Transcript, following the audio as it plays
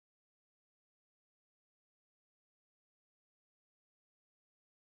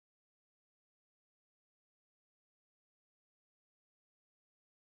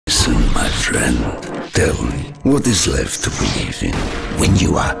friend, tell me, what is left to believe in when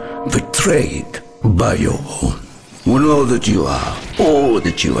you are betrayed by your own? When all that you are, all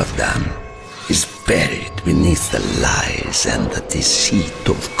that you have done, is buried beneath the lies and the deceit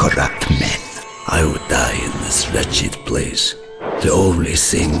of corrupt men. I would die in this wretched place. The only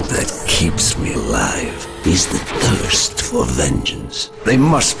thing that keeps me alive is the thirst for vengeance. They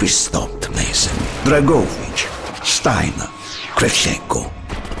must be stopped, Mason. Dragovich, Steiner, Kravchenko.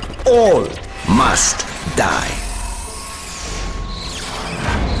 All must die.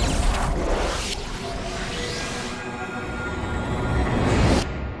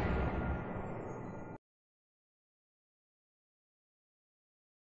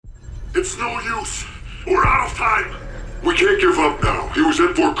 It's no use. We're out of time. We can't give up now. He was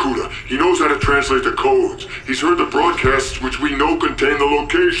at Vorkuta. He knows how to translate the codes. He's heard the broadcasts which we know contain the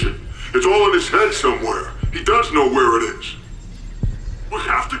location. It's all in his head somewhere. He does know where it is. We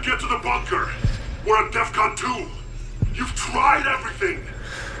have to get to the bunker. We're at DEFCON 2. You've tried everything.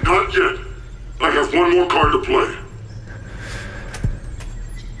 Not yet. I have one more card to play.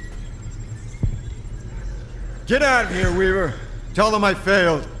 Get out of here, Weaver. Tell them I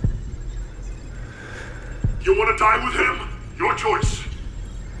failed. You want to die with him? Your choice.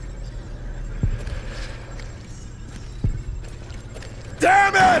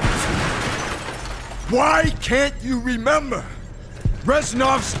 Damn it! Why can't you remember?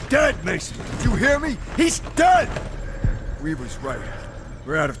 Reznov's dead, Mason. Did you hear me? He's dead! Weaver's right.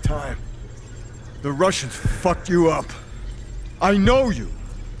 We're out of time. The Russians fucked you up. I know you.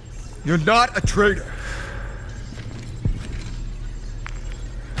 You're not a traitor.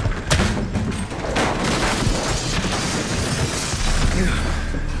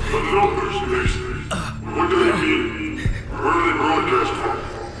 The numbers, Mason. What do they mean? Where are they broadcast from?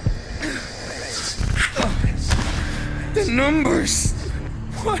 The numbers!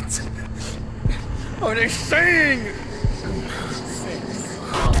 What are they saying?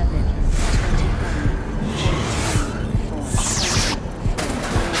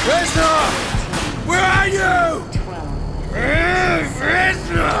 Reznov! Where are you?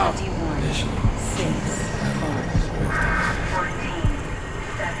 Reznov!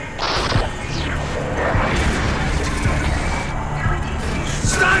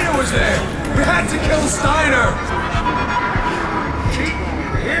 Steiner was there! We had to kill Steiner! Keep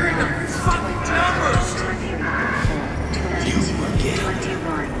hearing the fucking numbers! You again.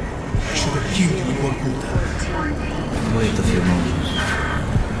 I should have killed you in Vorkuta. Wait a few moments.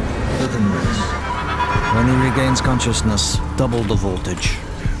 Let him rest. When he regains consciousness, double the voltage.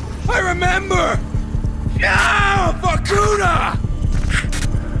 I remember! Yeah! Vorkuta!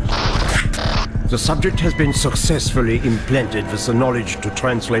 The subject has been successfully implanted with the knowledge to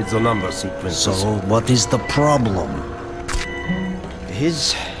translate the number sequences. So, what is the problem?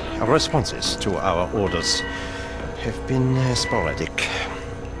 His responses to our orders have been sporadic,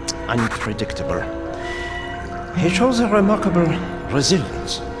 unpredictable. He shows a remarkable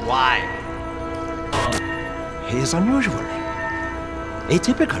resilience. Why? He is unusual,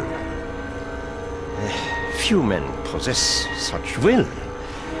 atypical. Few men possess such will.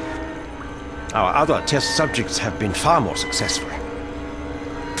 Our other test subjects have been far more successful.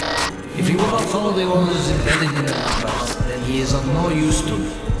 If he will not follow the orders embedded in the numbers, then he is of no use to me.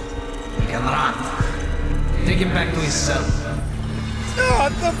 He can run. Take him back to his cell. Oh,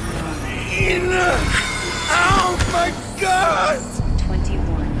 the... Oh my God!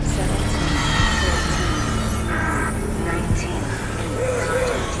 21, 17,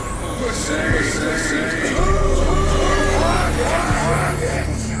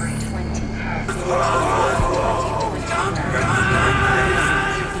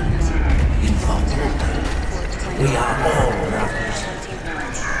 In Vorkuta, we are all brothers.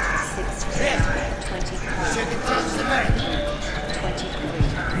 23.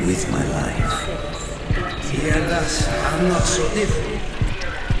 With my life. He and us are not so different.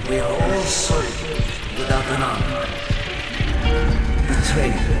 We are all soldiers without an army.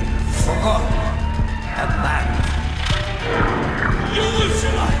 Betrayed, forgotten, abandoned. You will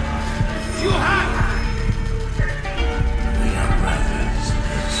survive! You have! We are brothers,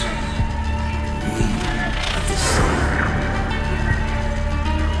 Mason. We are the same.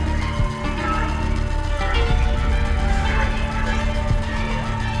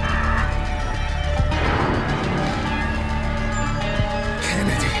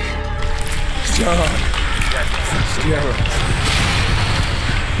 Kennedy. John. Fitzgerald.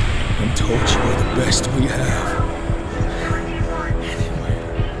 I'm told you are the best we have.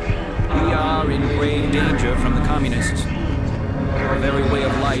 We are in grave danger from the communists. Our very way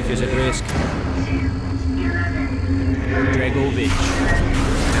of life is at risk. Dragovich.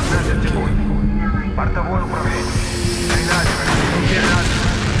 Бортовое управление.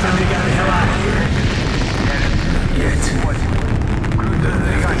 Time to get the hell out of here.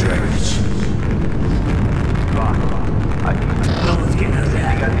 No one's getting out of there.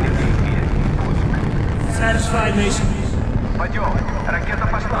 Satisfied, Mason? Пойдем. Ракета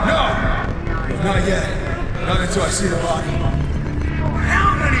пошла. No! Not yet. Not until I see the body.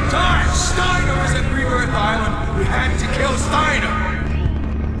 How many times? Steiner was at Rebirth Island. We had to kill Steiner.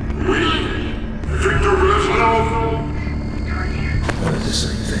 Victor Reznov? All the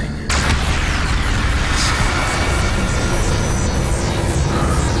same thing.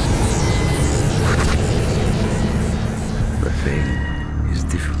 But failing is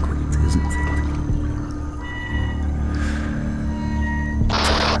difficult, isn't it?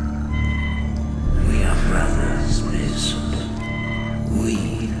 We are brothers, Mason. We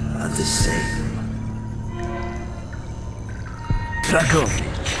are the same.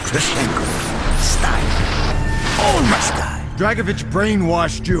 Dragovich, Krashenko, Steiner. All must die. Dragovich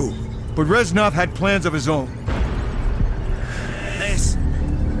brainwashed you, but Reznov had plans of his own.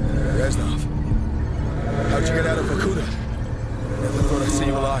 Reznov, how'd you get out of Vorkuta? Never thought I'd see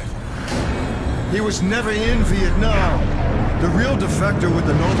you alive. He was never in Vietnam. The real defector with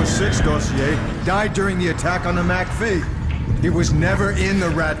the Nova 6 dossier died during the attack on the MacV. He was never in the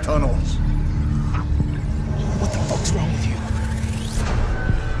rat tunnels. What the fuck's wrong with you?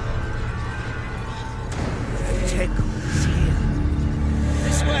 Checo is here.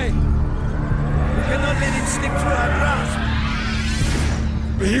 This way. We cannot let it slip through our grasp.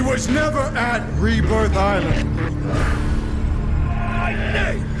 He was never at Rebirth Island. My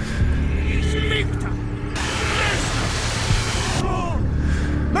name is Victor.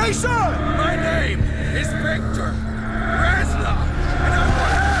 Mason! My name is Victor Reznov, and I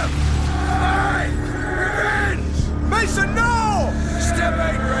will have my revenge! Mason, no! Step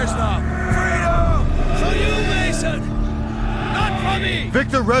 8, Reznov! Freedom! For you, Mason! Not for me!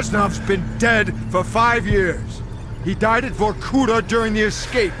 Victor Reznov's been dead for 5 years. He died at Vorkuta during the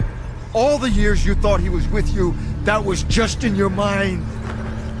escape. All the years you thought he was with you, that was just in your mind.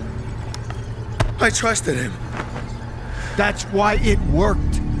 I trusted him. That's why it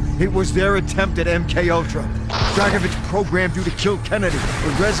worked. It was their attempt at MK-Ultra. Dragovich programmed you to kill Kennedy,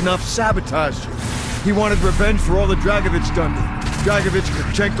 but Reznov sabotaged you. He wanted revenge for all the Dragovich done to him. Dragovich,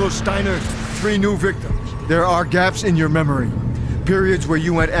 Kurchenko, Steiner, 3 new victims. There are gaps in your memory. Periods where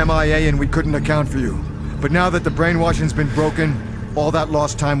you went MIA and we couldn't account for you. But now that the brainwashing's been broken, all that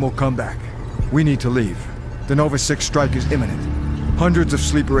lost time will come back. We need to leave. The Nova 6 strike is imminent. Hundreds of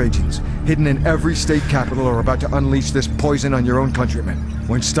sleeper agents, hidden in every state capital, are about to unleash this poison on your own countrymen.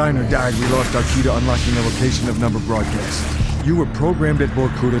 When Steiner died, we lost our key to unlocking the location of number broadcasts. You were programmed at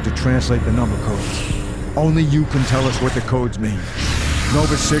Vorkuta to translate the number codes. Only you can tell us what the codes mean.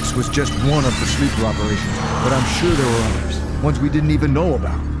 Nova 6 was just one of the sleeper operations, but I'm sure there were others, ones we didn't even know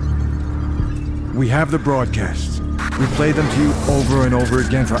about. We have the broadcasts. We play them to you over and over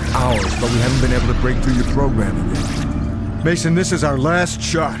again for hours, but we haven't been able to break through your programming yet. Mason, this is our last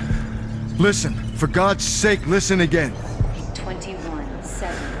shot. Listen, for God's sake, listen again.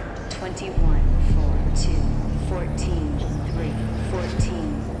 21-7, 21-4-2, 14-3,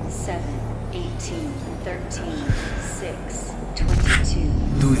 14-7, 18-13, 6,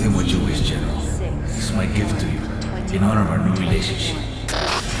 22. Do with him what you wish, General. This is my gift to you, in honor of our new relationship.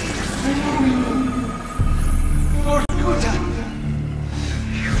 Vorkuta!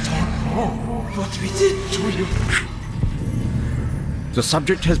 You don't know what we did to you. The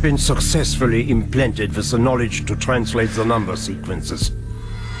subject has been successfully implanted with the knowledge to translate the number sequences.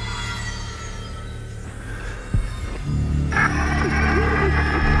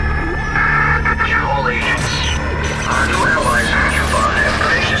 All agents. Our new allies in Cuba have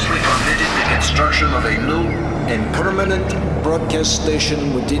graciously permitted the construction of a new and permanent broadcast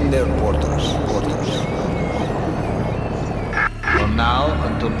station within their borders. From now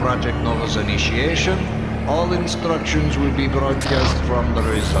until Project Nova's initiation, all instructions will be broadcast from the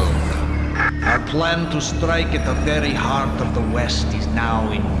result. Our plan to strike at the very heart of the West is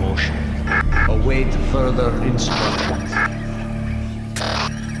now in motion. Await further instructions.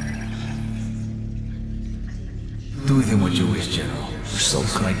 Do with him what you wish, General. So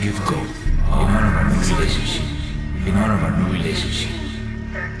is my gift code, in honor of our new relationship. In honor of our new relationship.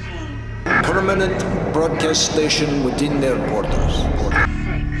 Permanent broadcast station within their borders.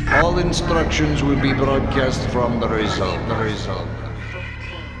 All instructions will be broadcast from the result.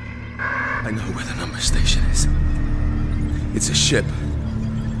 I know where the number station is. It's a ship.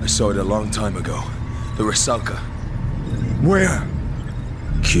 I saw it a long time ago. The Rusalka. Where?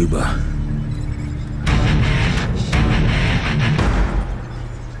 Cuba.